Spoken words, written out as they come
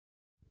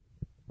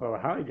Well,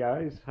 hi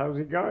guys, how's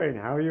it going?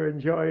 How are you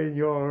enjoying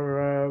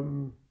your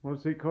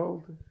what's it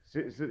called?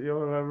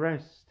 Your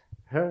arrest,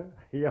 huh?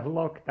 Your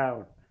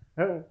lockdown,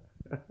 huh?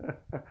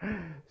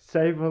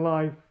 Save a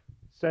life,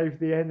 save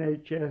the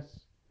NHS.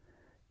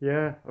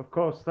 Yeah, of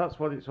course, that's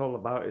what it's all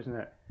about, isn't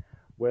it?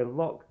 We're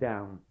locked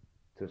down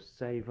to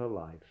save a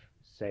life,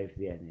 save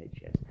the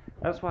NHS.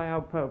 That's why our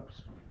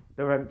pubs,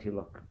 they're empty.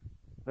 Look,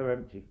 they're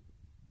empty.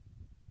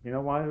 You know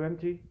why they're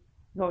empty?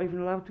 Not even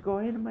allowed to go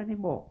in them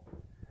anymore.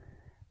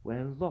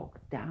 We're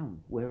locked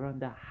down. We're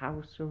under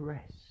house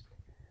arrest.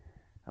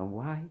 And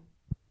why?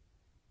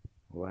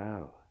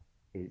 Well,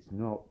 it's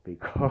not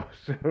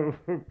because of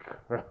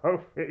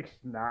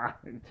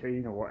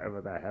COVID-19 or whatever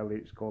the hell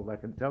it's called. I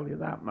can tell you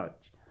that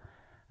much.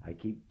 I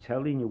keep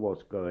telling you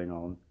what's going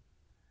on.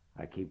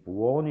 I keep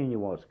warning you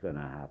what's going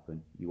to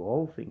happen. You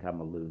all think I'm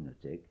a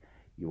lunatic.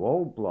 You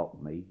all block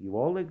me. You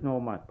all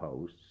ignore my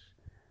posts.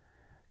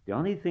 The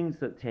only things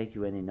that take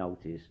you any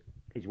notice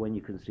is when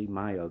you can see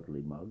my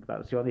ugly mug.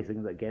 That's the only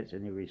thing that gets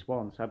any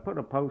response. I put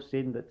a post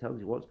in that tells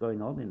you what's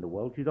going on in the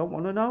world you don't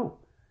want to know.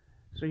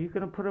 So you're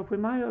going to put up with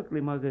my ugly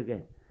mug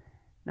again.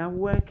 Now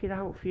work it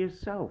out for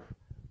yourself.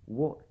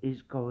 What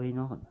is going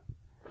on?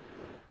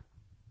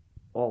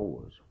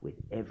 Always,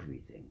 with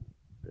everything,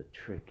 the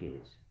trick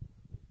is,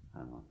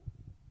 hang on,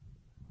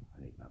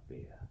 I need my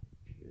beer.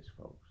 Cheers,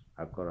 folks.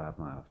 I've got to have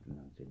my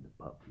afternoons in the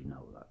pub. You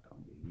know that,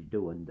 don't you? You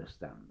do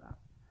understand that.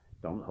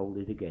 Don't hold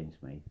it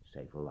against me.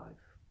 Save a life.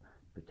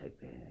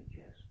 Protect the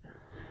NHS.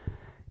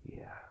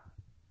 Yeah.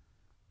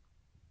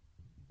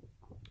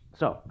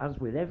 So, as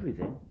with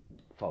everything,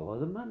 follow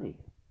the money.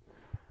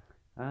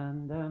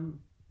 And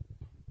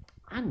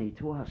I need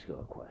to ask you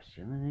a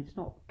question, and it's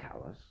not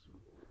callous,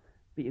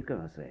 but you're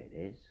going to say it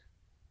is.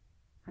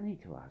 I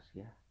need to ask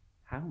you,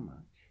 how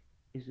much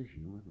is a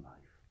human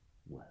life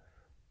worth?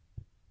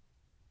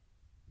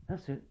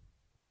 That's it.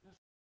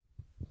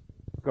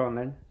 Go on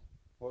then.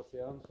 What's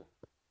the answer?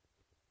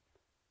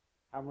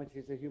 How much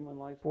is a human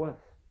life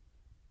worth?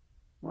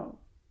 Well,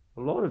 a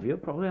lot of you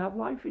probably have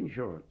life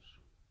insurance.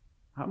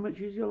 How much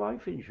is your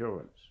life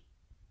insurance?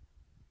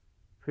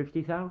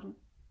 50,000?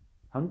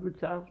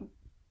 100,000?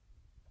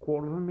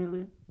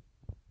 $250,000?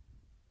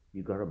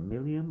 You got £1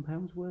 million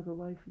worth of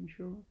life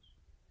insurance?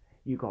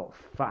 You got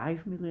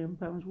 £5 million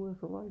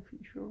worth of life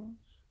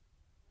insurance?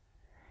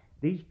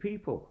 These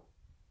people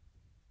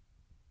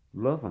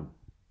love them.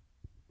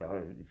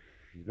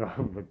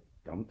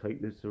 Don't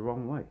take this the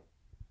wrong way.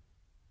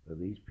 But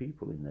these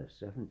people in their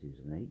 70s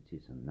and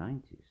 80s and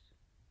 90s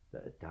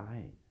that are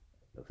dying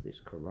of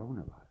this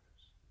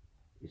coronavirus,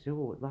 is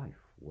your life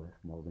worth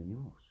more than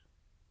yours?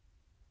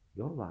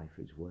 Your life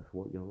is worth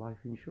what your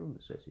life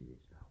insurance says it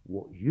is.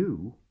 What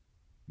you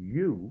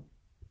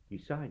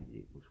decided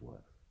it was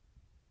worth.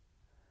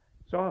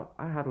 So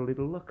I had a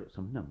little look at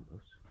some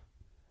numbers.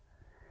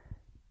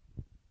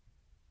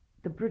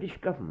 The British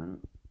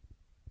government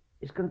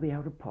is going to be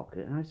out of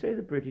pocket, and I say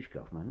the British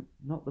government,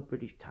 not the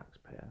British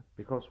taxpayer,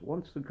 because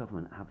once the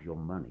government have your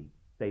money,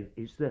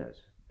 it's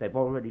theirs. They've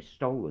already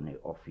stolen it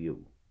off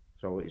you.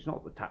 So it's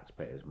not the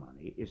taxpayers'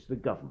 money, it's the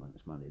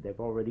government's money. They've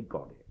already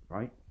got it,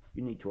 right?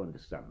 You need to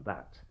understand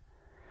that.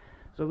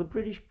 So the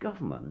British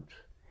government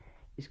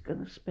is going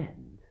to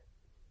spend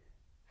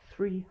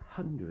 £350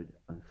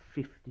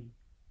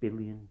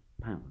 billion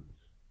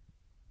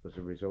as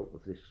a result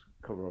of this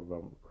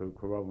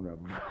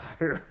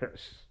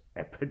coronavirus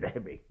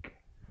epidemic.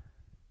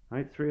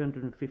 Right?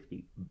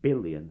 £350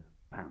 billion.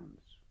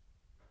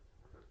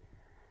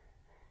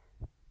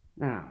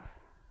 Now,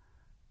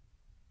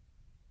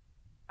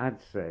 I'd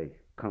say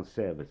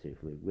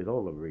conservatively, with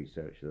all the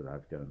research that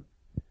I've done,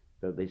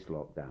 that this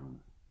lockdown,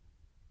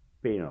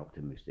 being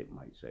optimistic,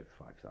 might save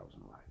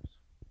 5,000 lives.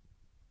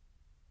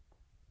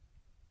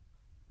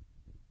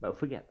 But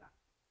forget that.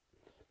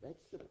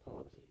 Let's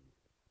suppose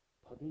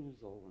putting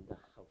us all under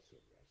house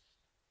arrest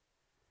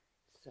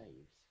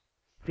saves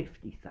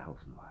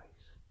 50,000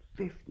 lives.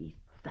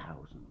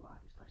 50,000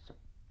 lives. Let's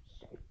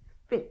save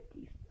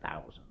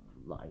 50,000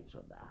 lives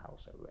under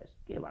house arrest.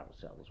 Give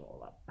ourselves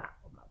all a pat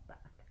on the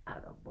back.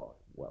 Attaboy.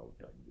 Well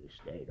done. You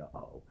stayed at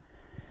home.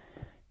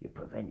 You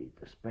prevented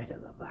the spread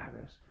of the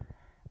virus,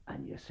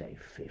 and you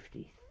saved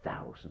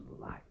 50,000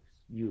 lives.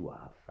 You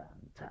are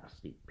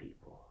fantastic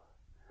people.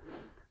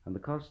 And the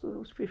cost of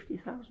those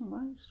 50,000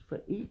 lives,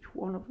 for each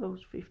one of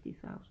those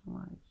 50,000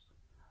 lives,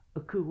 a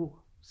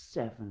cool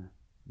 £7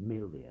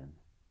 million.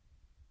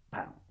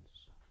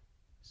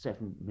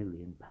 £7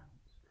 million.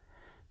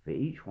 For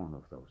each one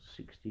of those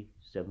 60,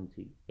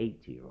 70,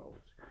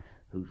 80-year-olds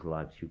whose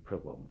lives you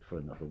prolonged for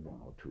another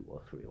 1 or 2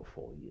 or 3 or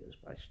 4 years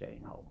by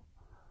staying home.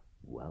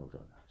 Well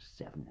done.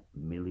 £7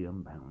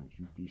 million.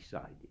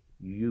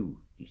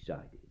 You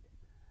decided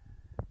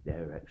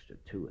their extra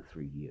 2 or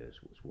 3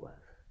 years was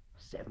worth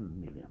 £7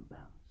 million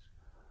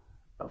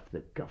of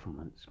the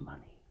government's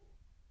money.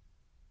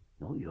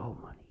 Not your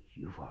money.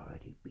 You've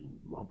already been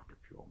robbed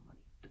of your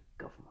money. The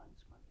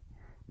government's money.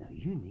 Now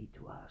you need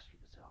to ask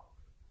yourself,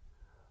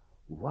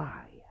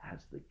 why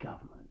has the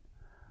government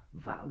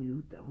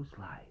valued those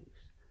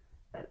lives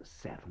at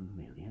 £7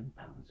 million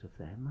of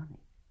their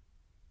money?